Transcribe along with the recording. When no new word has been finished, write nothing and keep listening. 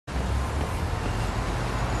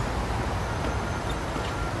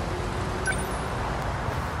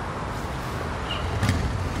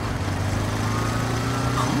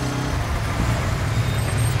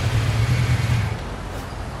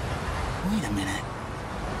minute.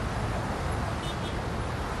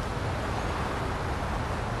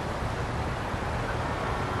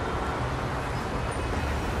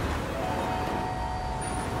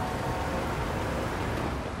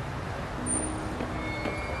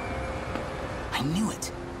 I knew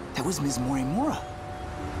it. That was Ms. Morimura.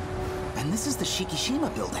 And this is the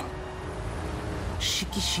Shikishima building.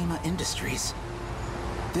 Shikishima Industries.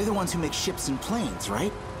 They're the ones who make ships and planes,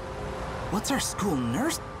 right? What's our school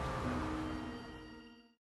nurse?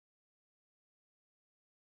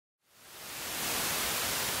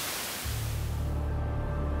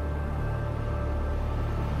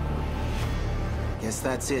 Guess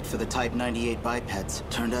that's it for the Type 98 bipeds.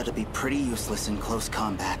 Turned out to be pretty useless in close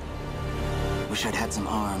combat. Wish I'd had some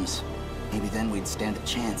arms. Maybe then we'd stand a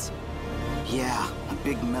chance. Yeah, a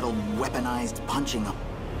big metal weaponized punching them.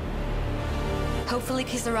 Hopefully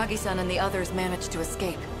Kisaragi-san and the others managed to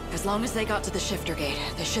escape. As long as they got to the shifter gate,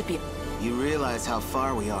 they should be... You realize how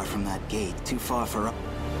far we are from that gate. Too far for...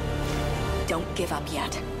 Don't give up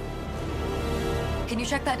yet. Can you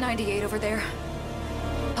check that 98 over there?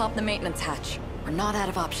 Pop the maintenance hatch. We're not out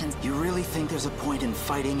of options. You really think there's a point in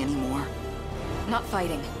fighting anymore? Not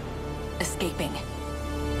fighting. Escaping.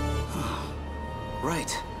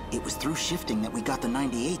 Right. It was through shifting that we got the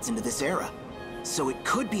 98s into this era. So it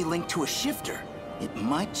could be linked to a shifter. It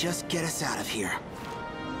might just get us out of here.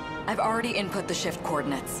 I've already input the shift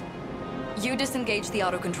coordinates. You disengage the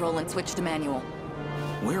autocontrol and switch to manual.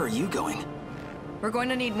 Where are you going? We're going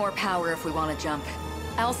to need more power if we want to jump.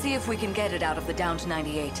 I'll see if we can get it out of the down to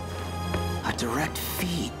 98. A direct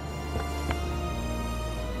feed.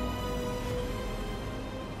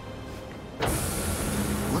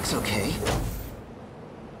 Looks okay.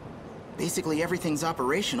 Basically everything's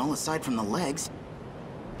operational aside from the legs.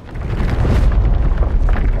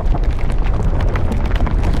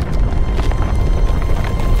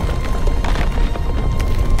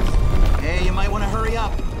 Hey, you might want to hurry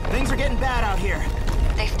up. Things are getting bad out here.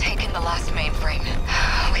 They've taken the last mainframe.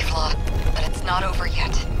 We've lost, but it's not over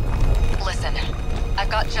yet. Listen,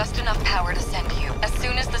 I've got just enough power to send you. As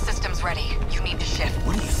soon as the system's ready, you need to shift.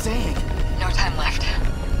 What are you saying? No time left.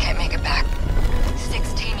 Can't make it back.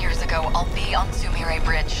 16 years ago, I'll be on Sumire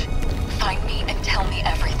Bridge. Find me and tell me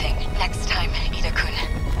everything. Next time, Ida-kun.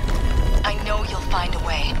 I know you'll find a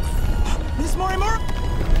way. Miss Morimura!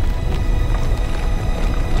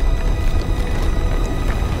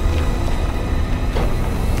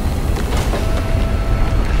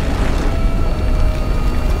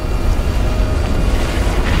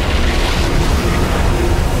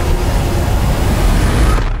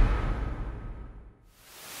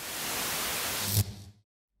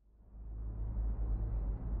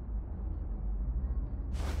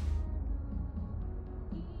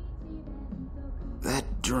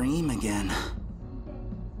 Dream again.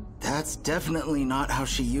 That's definitely not how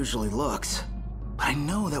she usually looks. But I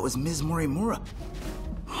know that was Ms. Morimura.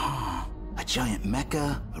 A giant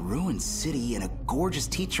mecha, a ruined city, and a gorgeous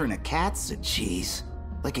teacher and a cat? Jeez.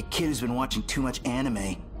 Like a kid who's been watching too much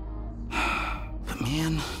anime. But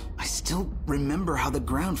man, I still remember how the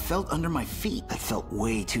ground felt under my feet. That felt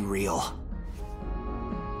way too real.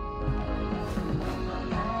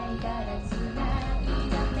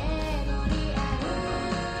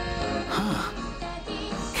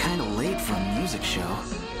 Kinda late for a music show.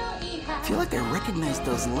 I feel like I recognize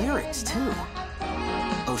those lyrics, too.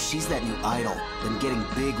 Oh, she's that new idol. Been getting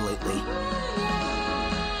big lately.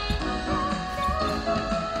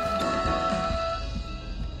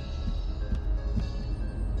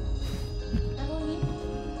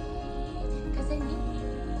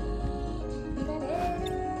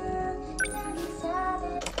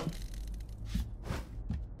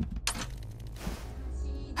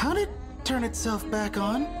 How'd it turn itself back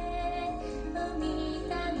on?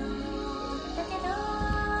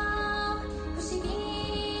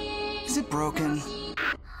 Is it broken?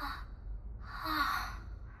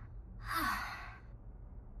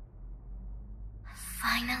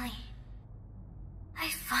 Finally. I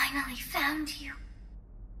finally found you.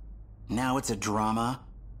 Now it's a drama?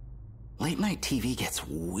 Late night TV gets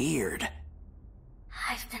weird.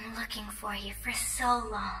 I've been looking for you for so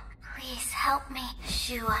long. Please help me,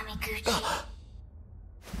 Shu Amiguchi.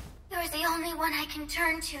 You're the only one I can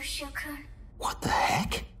turn to, Shu-kun. What the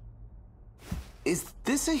heck? Is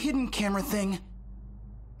this a hidden camera thing?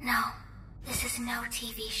 No, this is no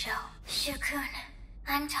TV show. Shu-kun,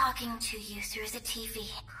 I'm talking to you through the TV.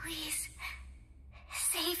 Please,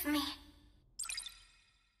 save me.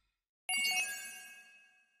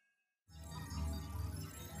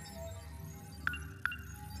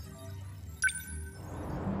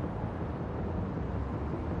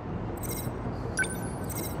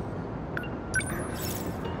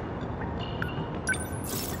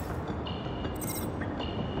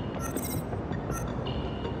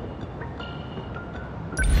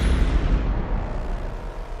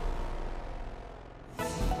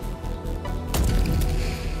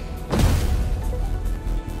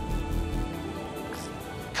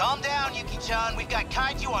 Yuki-chan. We've got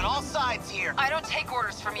kaiju on all sides here. I don't take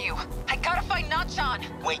orders from you. I gotta find Nachan.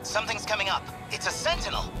 Wait, something's coming up. It's a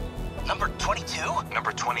Sentinel. Number 22?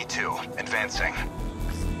 Number 22, advancing.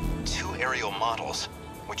 2 aerial models,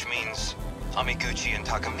 which means Amiguchi and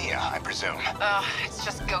Takamiya, I presume. It's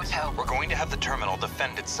just Goto. We're going to have the terminal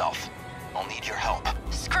defend itself. I'll need your help.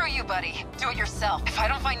 Screw you, buddy. Do it yourself. If I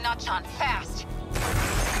don't find Nachan, fast.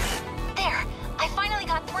 There! I finally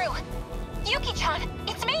got through! Yuki-chan,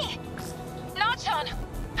 it's me! Nachan!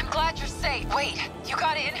 I'm glad you're safe. Wait, you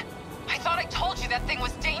got in? I thought I told you that thing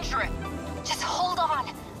was dangerous. Just hold on.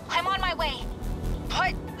 I'm on my way.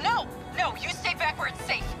 What? No! No, you stay back where it's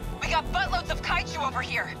safe. We got buttloads of kaiju over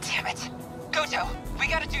here. Damn it. Goto, we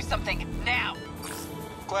gotta do something, now.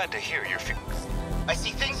 Glad to hear your I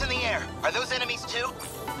see things in the air. Are those enemies too?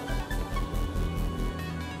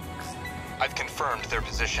 I've confirmed their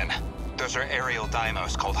position. Those are aerial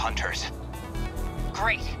daimos called Hunters.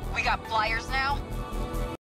 Great. We got flyers now?